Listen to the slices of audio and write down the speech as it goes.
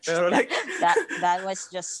Pero like, that was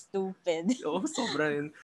just stupid. sobra rin.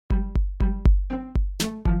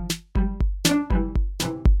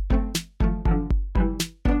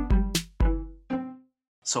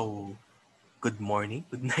 So, good morning,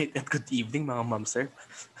 good night, and good evening mga ma'am, sir.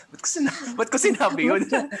 Ba't ko sinabi yun?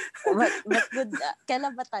 But good,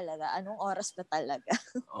 kailan ba talaga? Anong oras ba talaga?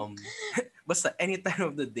 Basta any time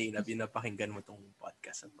of the day na pinapakinggan mo tong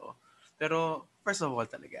podcast na to. Pero first of all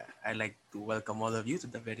talaga, I'd like to welcome all of you to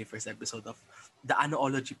the very first episode of the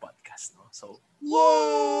ANO-ology podcast. No? So,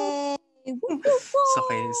 yay!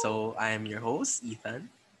 So I am your host, Ethan.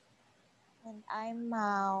 And I'm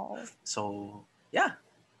Mau. So, yeah,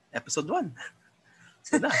 episode 1.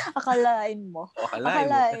 So na. Akalain mo.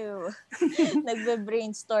 Akalain mo.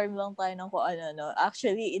 Nagbe-brainstorm lang tayo ng kung ano, no?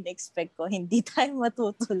 Actually, in-expect ko, hindi tayo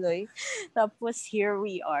matutuloy. Tapos, here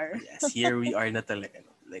we are. Yes, here we are na talaga.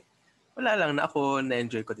 Like, wala lang na ako,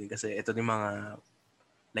 na-enjoy ko din kasi ito yung mga,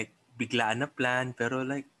 like, biglaan na plan, pero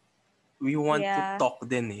like, we want to talk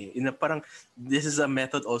din eh. Parang, this is a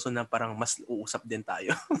method also na parang mas uusap din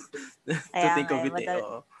tayo. To think of it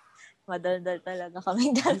madaldal talaga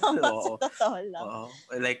kaming dalawa sa totoo lang.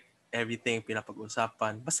 Like, everything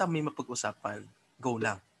pinapag-usapan. Basta may mapag-usapan, go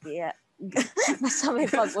lang. Yeah. Basta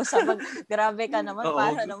may pag-usapan. Grabe ka naman,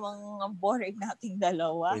 para namang boring nating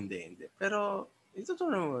dalawa. Hindi. Pero, ito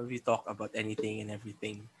naman, we talk about anything and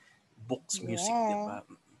everything. Books, music, diba?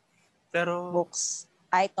 Pero, books.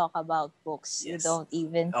 I talk about books. Yes. You don't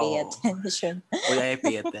even pay attention. I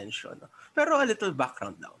pay attention. Pero a little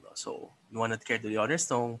background now. No? So, you wanna care to the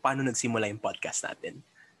honors nung paano nagsimula yung podcast natin?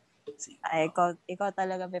 Ikaw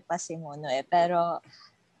talaga may pasimuno eh. Pero,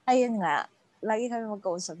 ayun nga, lagi kami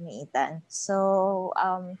magkausap ni Ethan. So,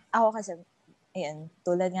 ako kasi, ayun,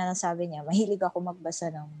 tulad nga ng sabi niya, mahilig ako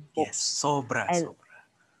magbasa ng books. Yes, sobra.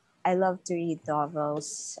 I love to read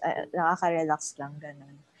novels. Nakaka-relax lang,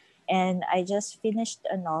 ganun. And I just finished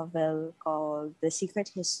a novel called The Secret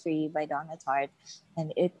History by Donna Tartt.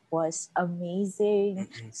 And it was amazing.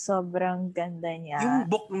 Mm-hmm. Sobrang ganda niya. Yung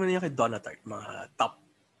book naman niya kay Donna Tartt, mga top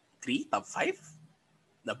 3, top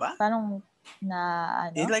 5? Na ba? Parang na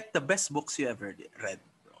ano? It's like the best books you ever read.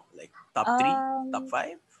 Bro. Like top 3, top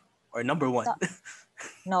 5? Or number 1?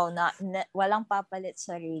 No, walang papalit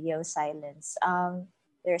sa Radio Silence.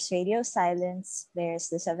 There's Radio Silence. There's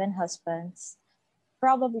The Seven Husbands.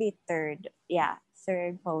 Probably third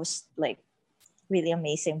most like really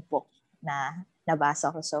amazing book na nabasa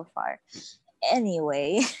ko so far.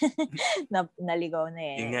 Anyway, naligaw na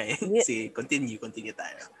eh. Yun nga eh. Sige, continue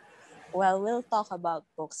tayo. Well, we'll talk about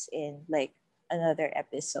books in like another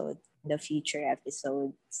episode, the future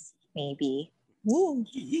episodes, maybe.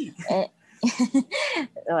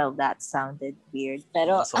 Well, that sounded weird.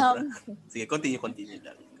 Pero, sige, continue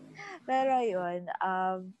lang. Pero yun,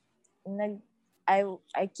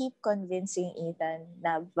 I keep convincing Ethan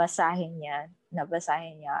na basahin niya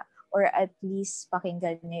or at least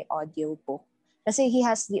pakinggan niya yung audiobook. Kasi he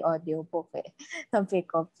has the audiobook eh. Sabi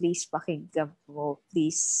ko, please pakinggan mo,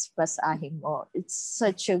 please basahin mo. It's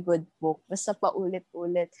such a good book. Basta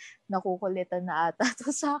paulit-ulit, nakukulitan na ata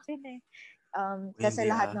to sa akin eh. Kasi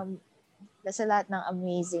lahat ng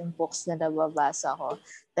amazing books na nababasa ko,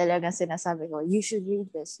 talagang sinasabi ko, you should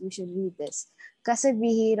read this. Kasi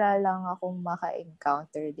bihira lang akong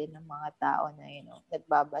maka-encounter din ng mga tao na,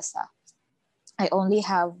 nagbabasa. I only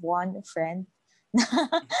have one friend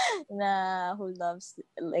na who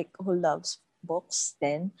loves books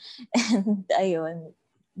din. And ayun,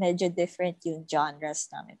 medyo different yung genres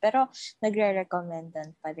namin. Pero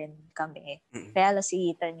nagre-recommendan pa rin kami. Kaya si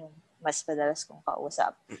Ethan yung mas madalas kong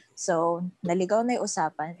kausap. So, naligaw na yung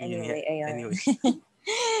usapan. Anyway, ayun.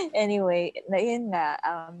 Anyway, na yun nga,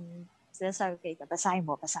 sinasabi ko ito, basahin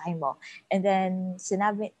mo. And then,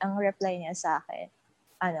 ang reply niya sa akin,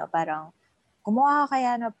 parang, gumawa ka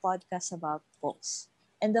kaya na podcast about books.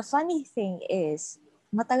 And the funny thing is,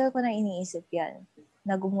 matagal ko na iniisip yan,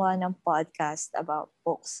 na gumawa ng podcast about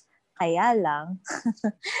books. Kaya lang,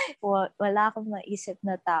 wala akong maisip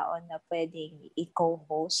na tao na pwedeng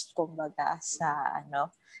i-co-host, kumbaga,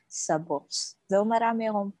 sa books. Though marami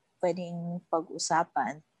akong pwedeng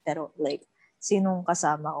pag-usapan, pero like, sinong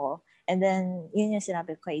kasama ko? And then, yun yung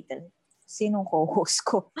sinabi ko kay Ethan, sinong co-host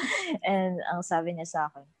ko? And ang sabi niya sa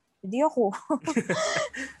akin, hindi ako.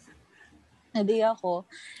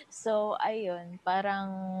 So, ayun, parang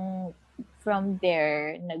from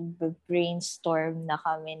there, nag-brainstorm na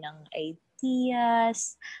kami ng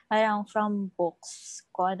ideas, parang from books,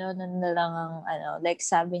 kung ano na lang ang, like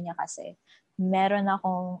sabi niya kasi, meron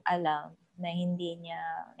akong alam na hindi niya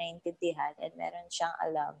naintindihan and meron siyang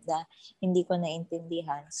alam na hindi ko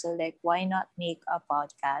naintindihan. So like, why not make a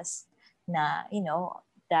podcast na,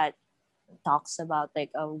 that talks about like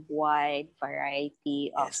a wide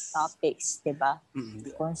variety of topics, diba?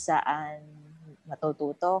 Kung saan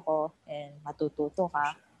matututo ko and matututo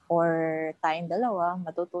ka, or tayong dalawa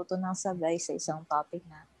matututo ng sabay sa isang topic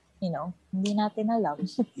na, hindi natin alam.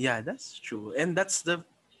 Yeah, that's true. And that's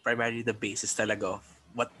primarily the basis talaga of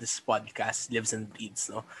what this podcast lives and breathes,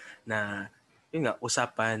 no? Na, yun nga,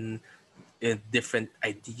 usapan different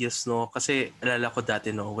ideas, no? Kasi alala ko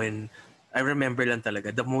dati, no, when I remember lang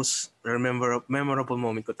talaga, the most memorable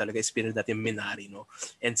moment ko talaga is pinag dati Minari, no?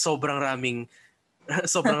 And sobrang raming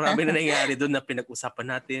na nangyari doon na pinag-usapan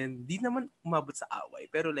natin. Di naman umabot sa away,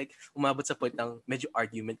 pero like umabot sa point ng medyo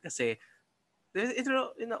argument kasi ito,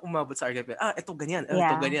 umabot sa argument. Ito ganyan,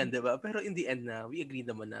 ito ganyan, 'di ba? Pero in the end na we agreed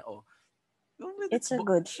naman na it's a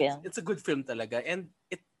good film. It's a good film talaga, and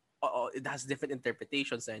it has different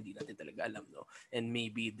interpretations na hindi natin talaga alam, no? And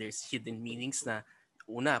maybe there's hidden meanings na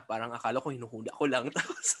una, parang akala ko hinuhula ko lang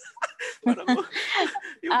tapos parang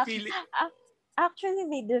yung feeling. Actually,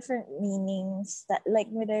 may different meanings that like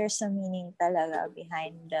there's a meaning talaga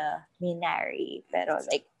behind the Minari, pero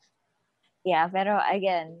like pero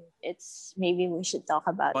again, it's maybe we should talk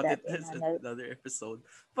about that in another episode.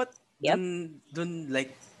 But dun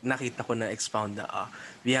like nakita ko na expound na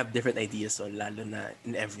we have different ideas on lalo na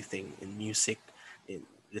in everything, in music, in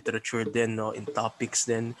literature din, no, in topics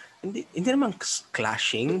din. Hindi naman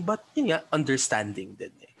clashing, but yun nga, understanding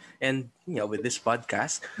din eh. And with this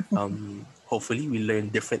podcast, hopefully we learn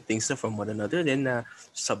different things from one another. Then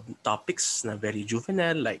subtopics na very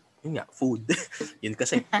juvenile, like yun nga, food. Yun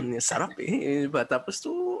kasi sarap eh. But tapos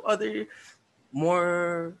to other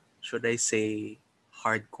more, should I say,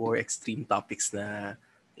 hardcore extreme topics na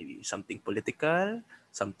maybe something political,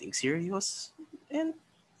 something serious, and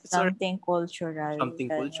something cultural.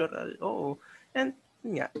 Oh, and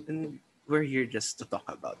and we're here just to talk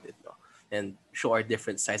about it, no? And show our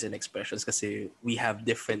different sides and expressions kasi we have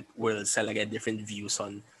different worlds talaga, different views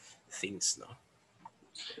on things, no?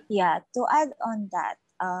 Yeah, to add on that,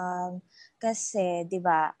 kasi, di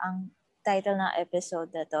ba, ang title ng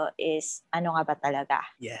episode na to is Ano Nga Ba Talaga?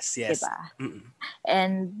 Yes. Diba?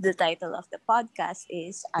 And the title of the podcast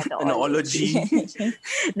is ANO-ology.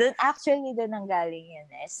 Doon ang galing yun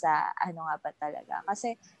sa Ano Nga Ba Talaga?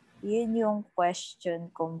 Kasi yun yung question,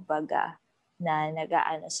 kumbaga, na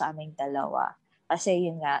nag-aano sa aming dalawa. Kasi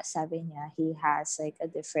yun nga, sabi niya, he has like a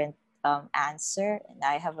different answer and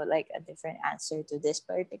I have a different answer to this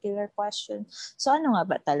particular question. So ano nga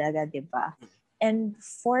ba talaga, di ba? And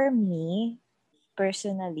for me,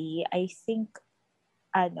 personally, I think,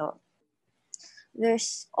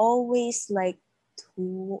 there's always like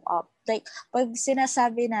two like pag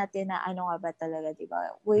sinasabi natin na ano nga ba talaga, di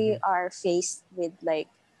ba? We are faced with like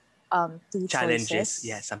two challenges. choices.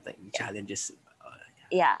 Yeah, something challenges.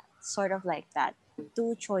 Yeah, sort of like that.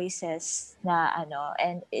 Two choices na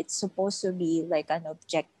and it's supposed to be like an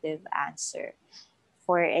objective answer.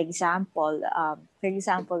 For example lang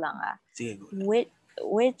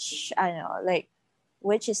which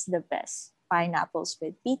is the best? Pineapples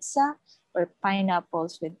with pizza or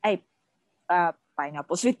pineapples with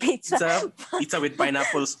pineapples with pizza? Pizza with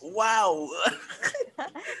pineapples. Wow.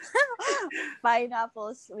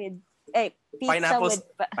 Pineapples with pizza pineapples,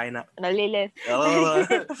 with nalilit.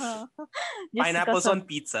 Pineapples on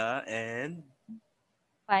pizza and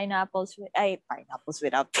pineapples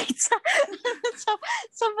without pizza.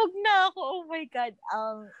 Sabog na ako. Oh my God.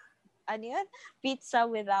 Ano yan? Pizza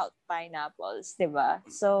without pineapples, diba?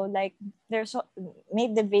 So like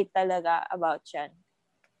may debate talaga about yan.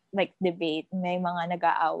 Like debate, may mga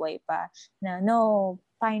nag-aaway pa na no,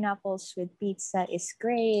 pineapples with pizza is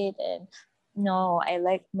great and no, I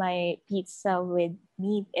like my pizza with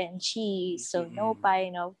meat and cheese, so no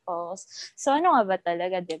pineapples. So ano nga ba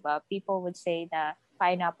talaga, diba? People would say na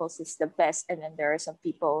pineapples is the best, and then there are some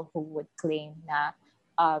people who would claim na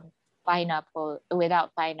pineapple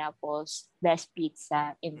without pineapples, best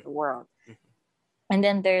pizza in the world. And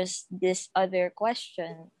then there's this other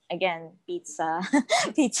question, again, pizza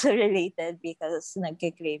related, because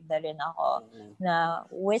nagki-crave na rin ako na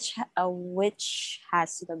which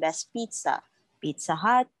has the best pizza? Pizza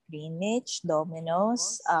Hut, Greenwich,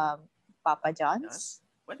 Domino's, Papa John's?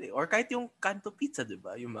 Pwede. Or kahit yung Kanto Pizza, di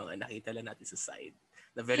ba? Yung mga nakita lang natin sa side.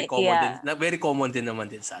 Na very common din. Na very common din naman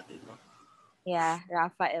din sa atin, no? Yeah,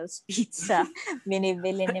 Raphael's Pizza.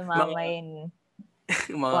 Binibili ni Mama yun.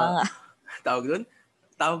 mga tawag doon?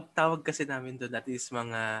 Tawag kasi namin doon at is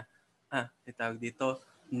mga tawag dito,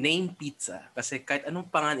 name pizza. Kasi kahit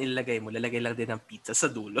anong pangalan ilagay mo, lalagay lang din ng pizza sa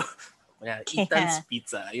dulo. Kaya, Ethan's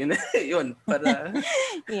Pizza. Yun. Para...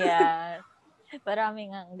 Yeah.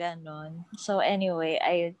 Maraming ang ganon. So anyway,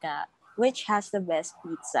 ayun nga. which has the best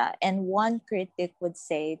pizza. And one critic would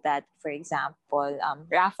say that, for example,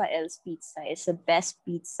 Raphael's pizza is the best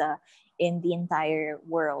pizza in the entire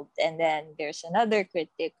world. And then there's another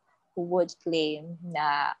critic who would claim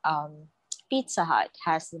that Pizza Hut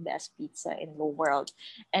has the best pizza in the world.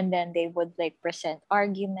 And then they would like present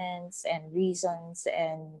arguments and reasons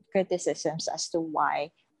and criticisms as to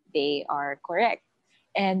why they are correct.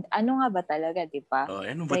 And ano nga ba talaga, di ba? Oh,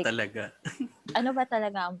 ano ba Like, talaga? ano ba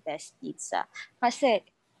talaga ang best pizza? Kasi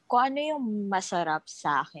kung ano yung masarap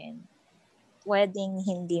sa akin, pwedeng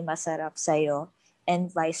hindi masarap sa'yo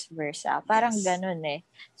and vice versa. Parang Yes. ganun eh.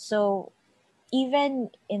 So,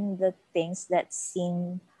 even in the things that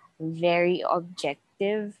seem very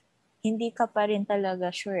objective, hindi ka pa rin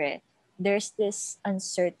talaga sure eh. There's this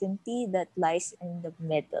uncertainty that lies in the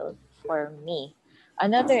middle for me.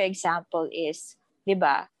 Another example is, di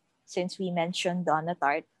ba, since we mentioned Donna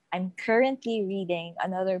Tartt, I'm currently reading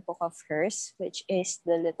another book of hers, which is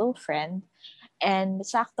The Little Friend. And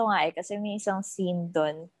sakto nga eh, kasi may isang scene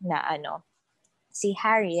doon na si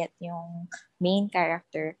Harriet, yung main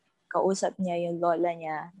character, kausap niya yung lola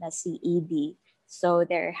niya na si Edie. So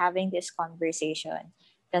they're having this conversation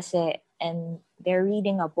kasi, and they're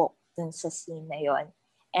reading a book dun sa scene na yon.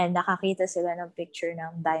 And nakakita sila ng picture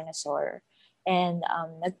ng dinosaur. And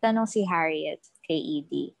nagtanong si Harriet kay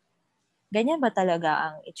Edie, ganyan ba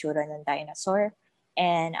talaga ang itsura ng dinosaur?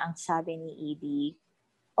 And ang sabi ni Edie,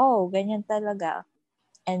 oh, ganyan talaga.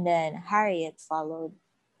 And then Harriet followed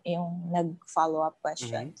yung nag-follow-up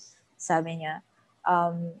question. Sabi niya,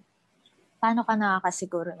 paano ka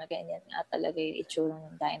nakakasiguro na ganyan nga talaga yung itsura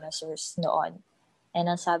ng dinosaurs noon?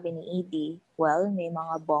 And ang sabi ni Edie, well, may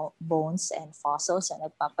mga bones and fossils na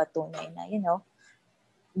nagpapatunay na,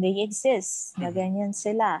 they exist, na ganyan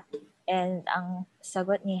sila. And ang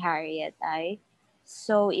sagot ni Harriet ay,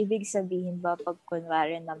 so, ibig sabihin ba pag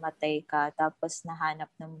kunwari namatay ka tapos nahanap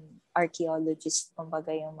ng archaeologist,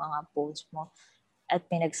 kumbaga yung mga bones mo at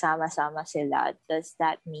pinagsama-sama sila, does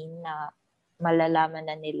that mean na malalaman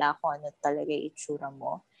na nila kung ano talaga yung itsura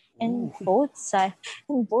mo? And both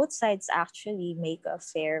sides actually make a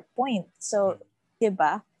fair point. So, 'di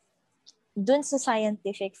ba? Dun sa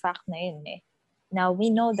scientific fact na yun eh. Now,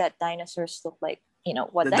 we know that dinosaurs look like,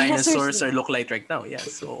 what the dinosaurs look look like right now. Yeah,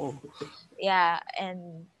 so yeah,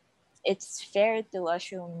 and it's fair to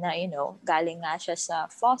assume na, galing nga siya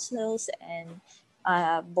sa fossils and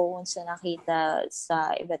bones na nakita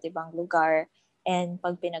sa iba't ibang lugar. And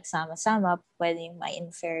pag pinagsama-sama, pwedeng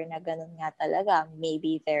ma-infer na ganun nga talaga.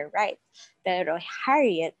 Maybe they're right. Pero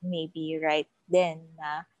Harriet may be right then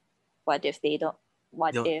na what if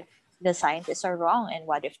the scientists are wrong and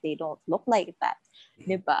what if they don't look like that?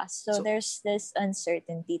 Diba? So there's this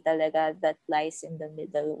uncertainty talaga that lies in the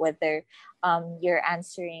middle, whether you're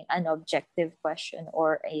answering an objective question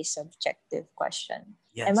or a subjective question.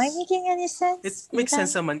 yes. Am I making any sense? It makes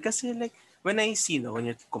sense naman kasi like when I see when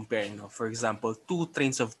you're comparing, for example, two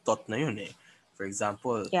trains of thought na yun eh. For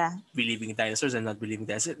example, believing in dinosaurs and not believing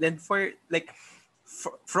in dinosaurs. Then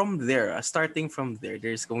from there, starting from there,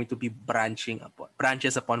 there's going to be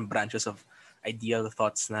branches upon branches of ideal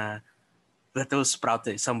thoughts na that will sprout.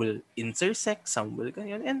 Some will intersect, some will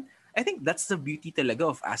ganyan. And I think that's the beauty talaga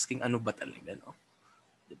of asking ano ba talaga, no?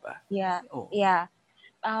 Diba? Yeah. Oh. Yeah.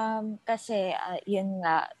 Kasi yun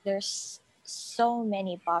nga, there's so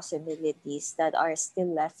many possibilities that are still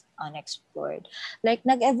left unexplored. Like,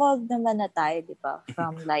 nag-evolve naman na tayo, di ba?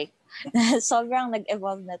 From like, sobrang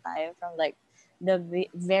nag-evolve na tayo from like the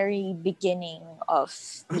very beginning of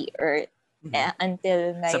the Earth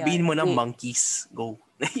until ngayon. Sabihin mo na monkeys, go.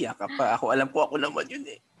 Naiya ka pa. Alam ko naman yun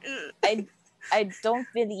eh. I don't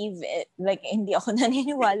believe it. Like, hindi ako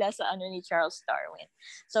naniniwala sa ni Charles Darwin.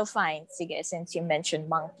 So, fine. Sige, since you mentioned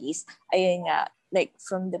monkeys, ayun nga, like,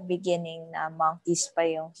 from the beginning na monkeys pa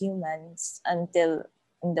yung humans until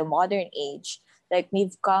in the modern age, like,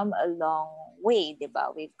 we've come a long way, di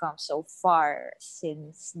ba? We've come so far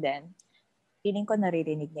since then. Feeling ko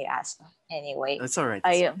naririnig ni Asa. Anyway. That's alright.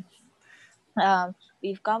 Ayun.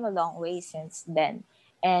 We've come a long way since then.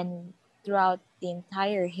 And throughout the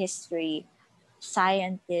entire history,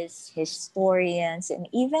 scientists, historians, and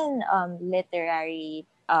even literary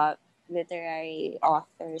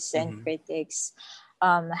authors and critics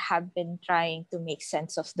have been trying to make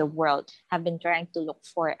sense of the world, have been trying to look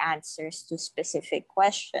for answers to specific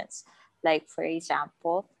questions. Like, for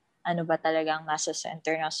example, ano ba talagang nasa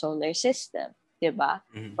center ng solar system? Diba?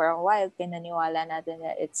 For a while, pinaniwala natin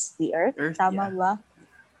na it's the Earth. Tama ba?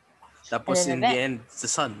 Tapos in the end, it's the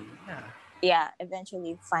sun. Yeah,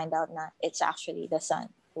 eventually find out na it's actually the sun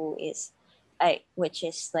who is which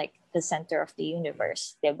is like the center of the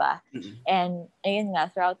universe, diba? Mm-mm. And ayun nga,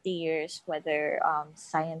 throughout the years, whether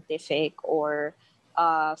scientific or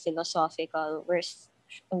philosophical,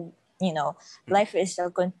 life is a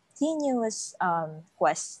continuous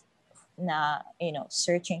quest na,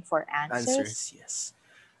 searching for answers. Answers, yes.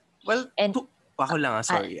 Well, And ako lang ah,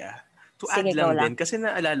 sorry To add sige, go lang din, lang. kasi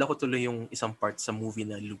naalala ko tuloy yung isang part sa movie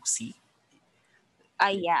na Lucy.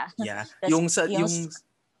 Yeah. Yeah. Tas,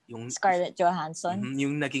 Yung Scarlett Johansson.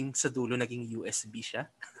 yung naging sa dulo, naging USB siya.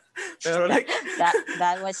 Pero like,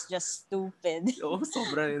 that was just stupid.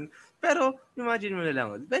 sobra yun. Pero, imagine mo na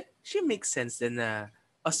lang, but she makes sense din na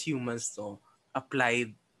us humans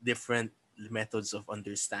apply different methods of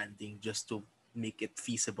understanding just to make it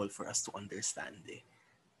feasible for us to understand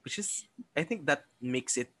Which is, I think that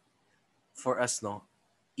makes it for us,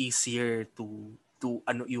 easier to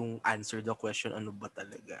ano yung answer the question, ano ba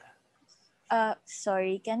talaga?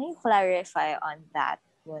 Sorry, can you clarify on that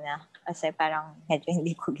muna? Kasi parang medyo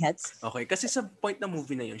hindi ko gets. Okay, kasi sa point na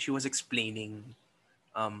movie na yun, she was explaining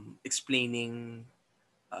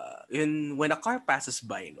yun, when a car passes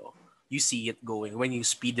by, you see it going. When you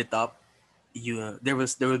speed it up, there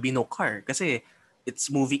will be no car kasi it's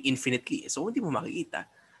moving infinitely. So hindi mo makikita.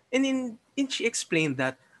 And in she explained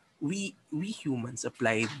that we humans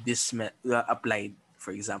applied,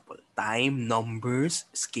 for example, time, numbers,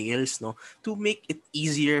 scales, to make it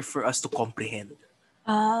easier for us to comprehend.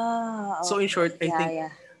 So in Okay. short, I think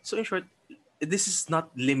Yeah. so in short, this is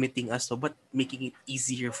not limiting us, but making it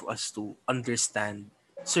easier for us to understand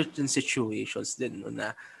certain situations din,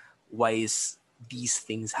 na why is these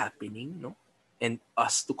things happening, and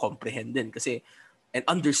us to comprehend din kasi and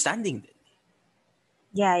understanding din.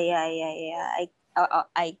 Yeah.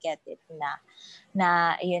 I get it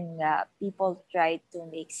na yun nga, people try to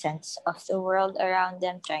make sense of the world around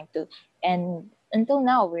them, and until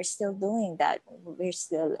now, we're still doing that. We're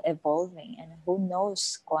still evolving, and who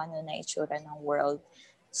knows kung ano na itsura ng world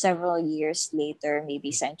several years later,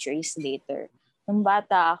 maybe centuries later. Nung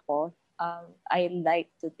bata ako, I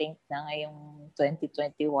like to think na ngayong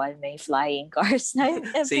 2021 may flying cars na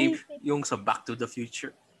and Same everything. yung sa Back to the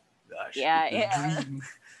Future. Gosh, Yeah. dream.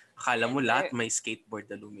 Akala mo lahat may skateboard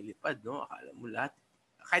na lumilipad, no? Akala mo lahat.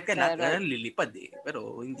 Kahit lahat nga lilipad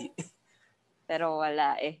pero hindi. Pero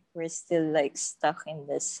wala We're still like stuck in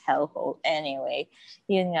this hellhole. Anyway,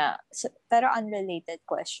 yun nga. So, pero unrelated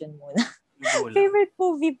question muna. Favorite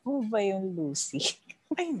movie po ba yung Lucy?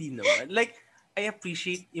 Ay, hindi naman. Like, I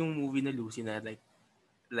appreciate yung movie na Lucy na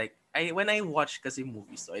when I watch kasi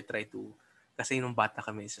movies, I try to, kasi nung bata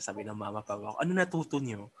kami, sasabi ng mama, papa ko, ano natuto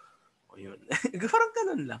niyo? O yun. Parang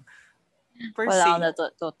ganun lang. Wala akong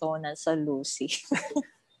natutunan sa Lucy.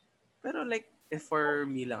 Pero like, for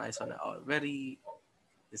me lang, I saw na,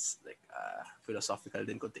 it's like, philosophical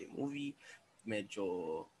din konti yung movie.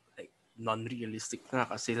 Medyo, like, non-realistic nga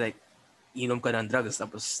kasi like, inom ka ng drugs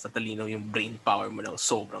tapos tatalino yung brain power mo ng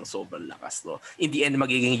sobrang lakas. In the end,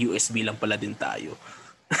 magiging USB lang pala din tayo.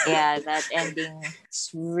 Yeah, that ending is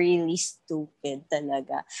really stupid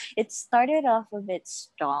talaga. It started off a bit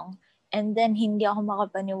strong and then hindi ako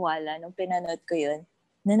makapaniwala nung pinanood ko yun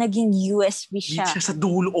na naging USB siya. Di siya sa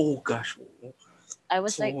dulo. Oh gosh. I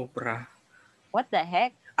was sobra. What the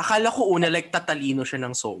heck? Akala ko una like tatalino siya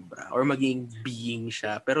ng sobra or maging being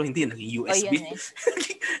siya pero hindi, naging USB.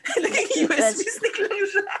 Naging USB stick lang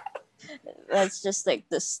siya. That's just like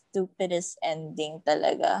the stupidest ending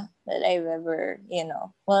talaga that I've ever,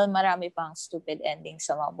 well, marami pang stupid endings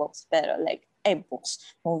sa mga books, pero like,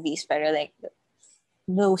 movies, pero like,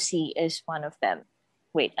 Lucy is one of them.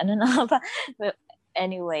 Wait, ano na ba?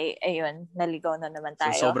 Anyway, ayun, naligaw na naman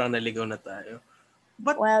tayo. So, sobrang naligaw na tayo.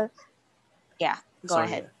 But, well, yeah, go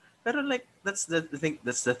ahead. Pero like, that's the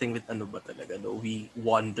thing with ano ba talaga, no? We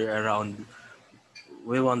wander around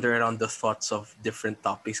the thoughts of different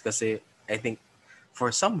topics kasi I think for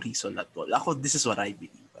some reason this is what I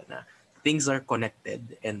believe na things are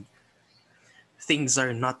connected and things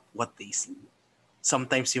are not what they seem.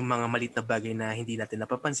 Sometimes yung mga maliit na bagay na hindi natin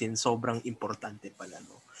napapansin, sobrang importante pala,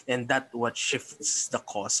 no? And that what shifts the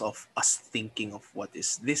cause of us thinking of what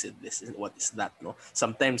is this and this and what is that, no?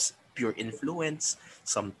 Sometimes pure influence,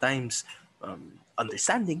 sometimes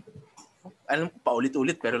understanding. Alam ko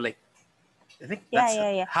paulit-ulit pero like I think that's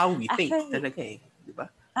how we think talaga di ba?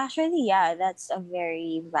 Actually, yeah, that's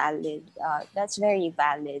very valid.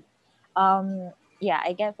 Yeah,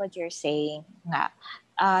 I get what you're saying nga.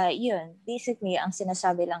 Yun, basically, ang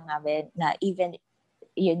sinasabi lang namin na even,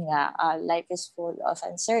 yun nga, life is full of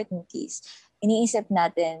uncertainties. Iniisip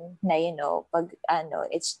natin na,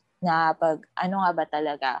 pag ano nga ba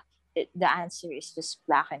talaga, the answer is just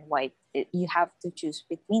black and white. You have to choose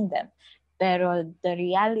between them. Pero the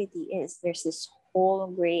reality is there's this whole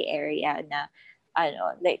gray area na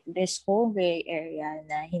like this whole gray area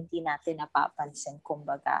na hindi natin napapansin,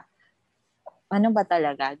 kumbaga ano ba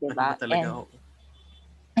talaga, 'di Ano ba ba? talaga ako?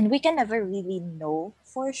 And we can never really know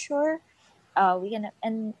for sure.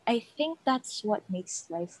 And I think that's what makes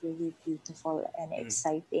life really beautiful and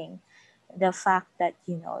exciting. The fact that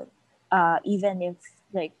even if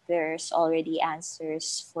like there's already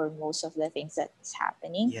answers for most of the things that's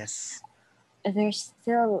happening, Yes. there's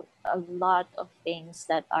still a lot of things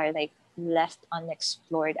that are like left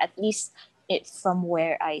unexplored, at least it from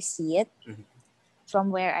where I see it.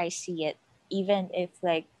 From where I see it, even if,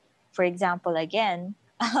 like, for example, again,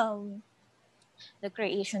 the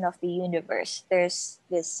creation of the universe, there's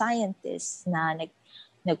this scientist na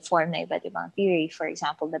nag-form na iba't ibang theory. For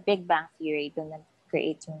example, the Big Bang Theory, doon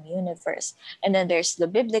nag-create yung universe. And then there's the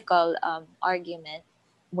biblical argument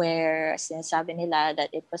where sinasabi nila that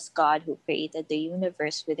it was God who created the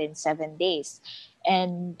universe within 7 days.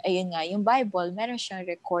 And ayun nga, yung Bible, meron siyang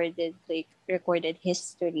recorded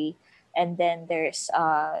history. And then there's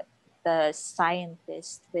the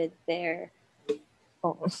scientist with their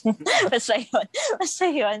basta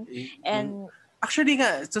yun. And actually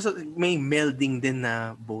nga, may melding din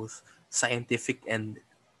na both scientific and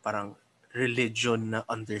parang religion na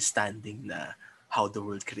understanding na how the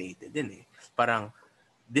world created din eh. Parang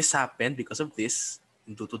this happened because of this,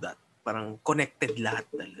 due to that. Parang connected lahat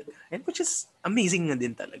talaga. And which is amazing na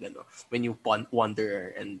din talaga, no? When you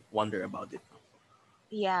wonder about it. No?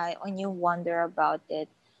 Yeah, when you wonder about it,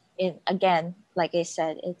 again, like I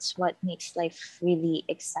said, it's what makes life really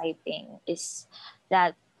exciting is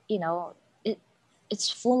that, it's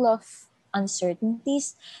full of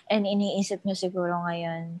uncertainties, and iniisip nyo siguro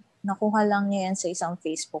ngayon, nakuha lang niya yan sa isang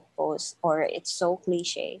Facebook post, or it's so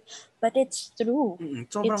cliche. But it's true.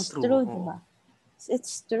 Sobrang It's true. true, diba?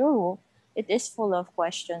 It's true. It is full of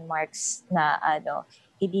question marks na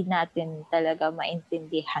hindi natin talaga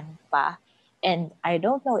maintindihan pa. And I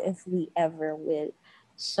don't know if we ever will.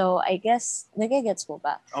 So I guess, nagigets mo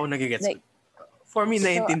ba? Oh, nagigets ko. Like, For me, so,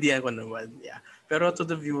 naiintindihan ko naman. Yeah. Pero to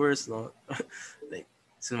the viewers, no, like,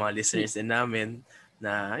 sa mga listeners din namin,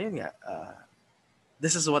 na, yun nga,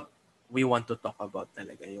 this is what we want to talk about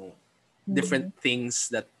talaga. Yung different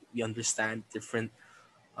things that we understand, different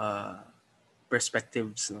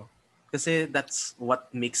perspectives, no. Kasi that's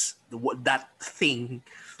what makes that thing,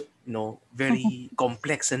 very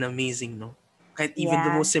complex and amazing, no. Kahit even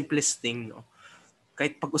the yeah. most simplest thing, no.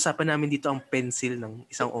 Kahit pag-usapan namin dito ang pencil ng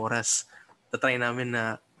isang oras, tatry namin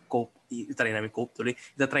na cope tuloy.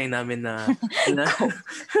 Tatry namin na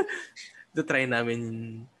tatry namin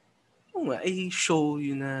i-show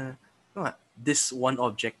yun na this one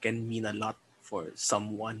object can mean a lot for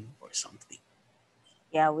someone or something.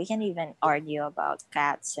 Yeah, we can even argue about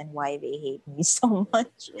cats and why they hate me so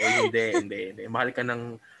much. Hindi. Mahal ka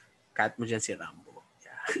ng cat mo dyan, si Rambo.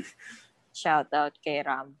 Yeah. Shout out kay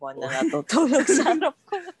Rambo na natutulog sa harap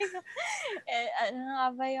ko ngayon. Ano nga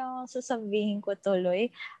ba yung sasabihin ko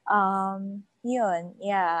tuloy? Yun,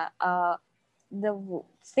 yeah. The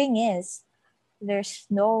thing is, there's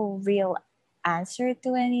no real answer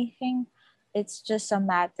to anything. It's just a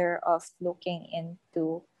matter of looking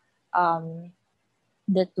into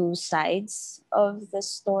the two sides of the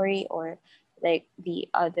story, or like the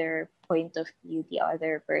other point of view, the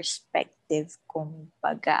other perspective,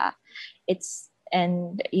 kumbaga.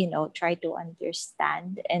 And try to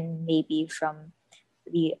understand, and maybe from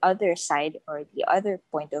the other side or the other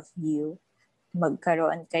point of view,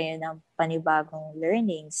 magkaroon kayo ng panibagong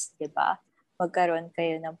learnings, di ba? Magkaroon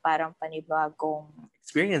kayo ng parang panibagong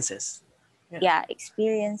Experiences.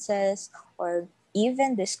 experiences, or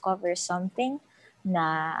even discover something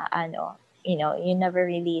na you never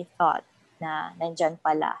really thought na nandyan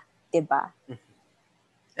pala, 'di ba?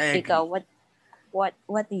 I agree. Ikaw, what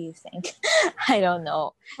do you think? I don't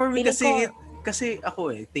know. For me Feeling kasi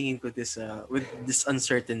ako tingin ko this with this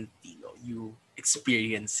uncertainty, you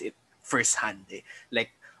experience it firsthand eh.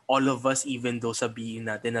 Like all of us, even though sabihin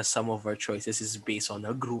natin na some of our choices is based on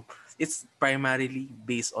a group, it's primarily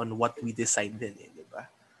based on what we decide din eh, di ba?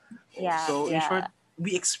 So in short,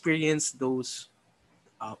 we experience those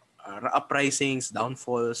uprisings,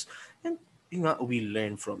 downfalls, and yun nga, we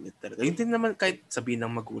learn from it talaga. Yun din naman kahit sabihin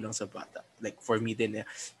ng magulang sa bata. Like for me din,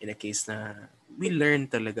 in a case na we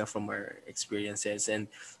learn talaga from our experiences,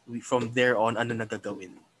 and from there on, ano na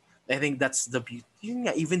gagawin. I think that's the beauty. Yun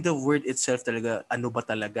nga, even the word itself talaga, ano ba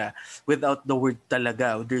talaga? Without the word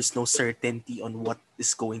talaga, there's no certainty on what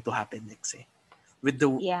is going to happen next eh. With the,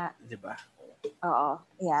 di ba? Oo.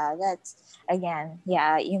 Yeah, that's, again,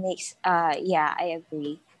 yeah, I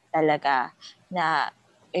agree talaga na,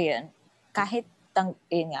 ayun, kahit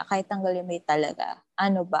kahit tanggalin mo yung talaga,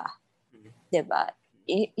 ano ba? Diba?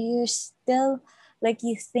 You're still, like,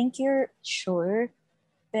 you think you're sure,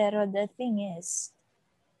 pero the thing is,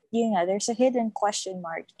 there's a hidden question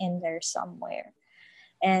mark in there somewhere.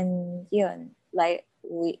 And like,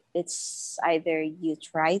 it's either you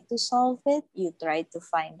try to solve it, you try to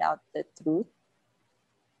find out the truth,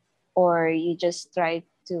 or you just try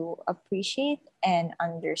to appreciate and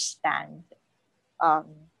understand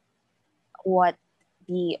what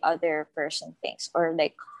the other person thinks, or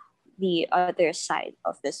like the other side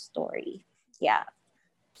of the story. Yeah.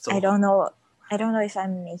 So, I don't know if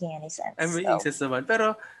I'm making any sense. I'm making sense naman.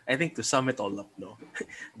 Pero I think to sum it all up, no,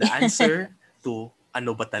 the answer to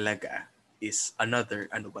ano ba talaga is another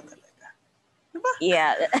ano ba talaga. Diba?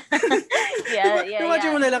 Yeah. Diba?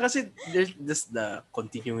 Imagine mo na lang kasi there's just the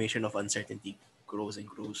continuation of uncertainty grows and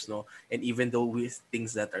grows, no? And even though with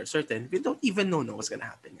things that are certain, we don't even know what's gonna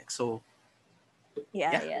happen next. So,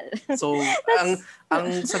 yeah. So,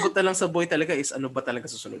 ang sagot na lang sa boy talaga is ano ba talaga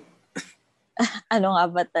susunod? Ano nga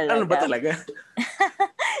ba talaga? Ano ba talaga?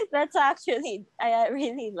 That's actually, I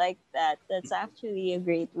really like that. That's actually a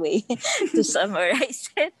great way to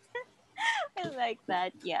summarize it. I like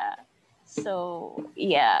that, yeah. So,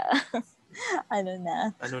 yeah. Ano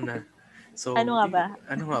na? So, ano nga ba?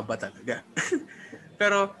 Ano nga ba talaga?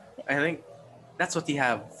 Pero, I think, that's what we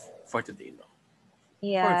have for today, no?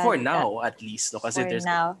 Yeah. For now, at least, no? Kasi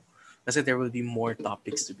Kasi there will be more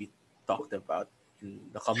topics to be talked about in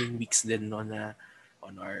the coming weeks din, no, na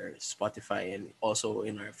on our Spotify and also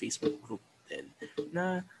in our Facebook group din,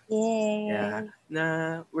 na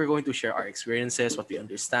we're going to share our experiences, what we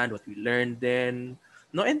understand, what we learned then,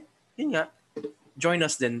 no, and yun nga, join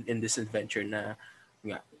us then in this adventure na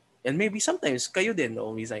nga. And maybe sometimes kayo din,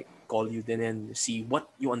 no, we like call you din and see what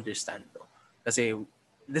you understand, no? Kasi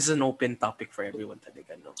this is an open topic for everyone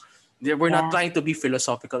talaga, no? We're not trying to be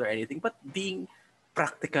philosophical or anything, but being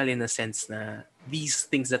practical in a sense na these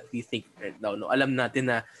things that we think right now, no, alam natin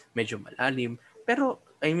na medyo malalim, pero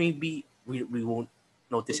maybe we won't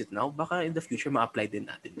notice it now. Baka in the future ma-apply din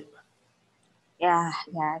natin, di ba? Yeah,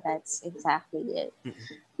 that's exactly it.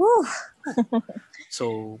 Woo!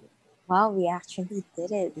 So, wow, we actually did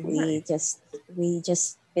it. We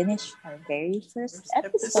just finished our very first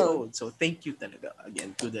episode. So, thank you talaga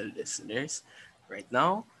again to the listeners right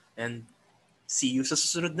now, and see you sa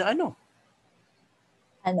susunod na ano.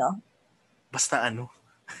 Ano? Basta ano.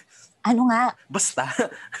 Ano nga? Basta.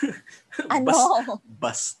 Ano?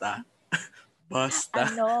 Basta.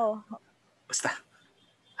 Ano? Basta.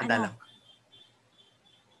 Handa lang.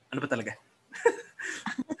 Ano ba talaga?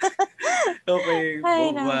 Okay.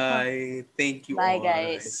 Bye-bye. Thank you Bye, all.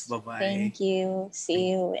 guys. Bye-bye. Thank you.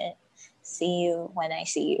 See you when I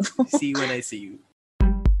see you. See you when I see you.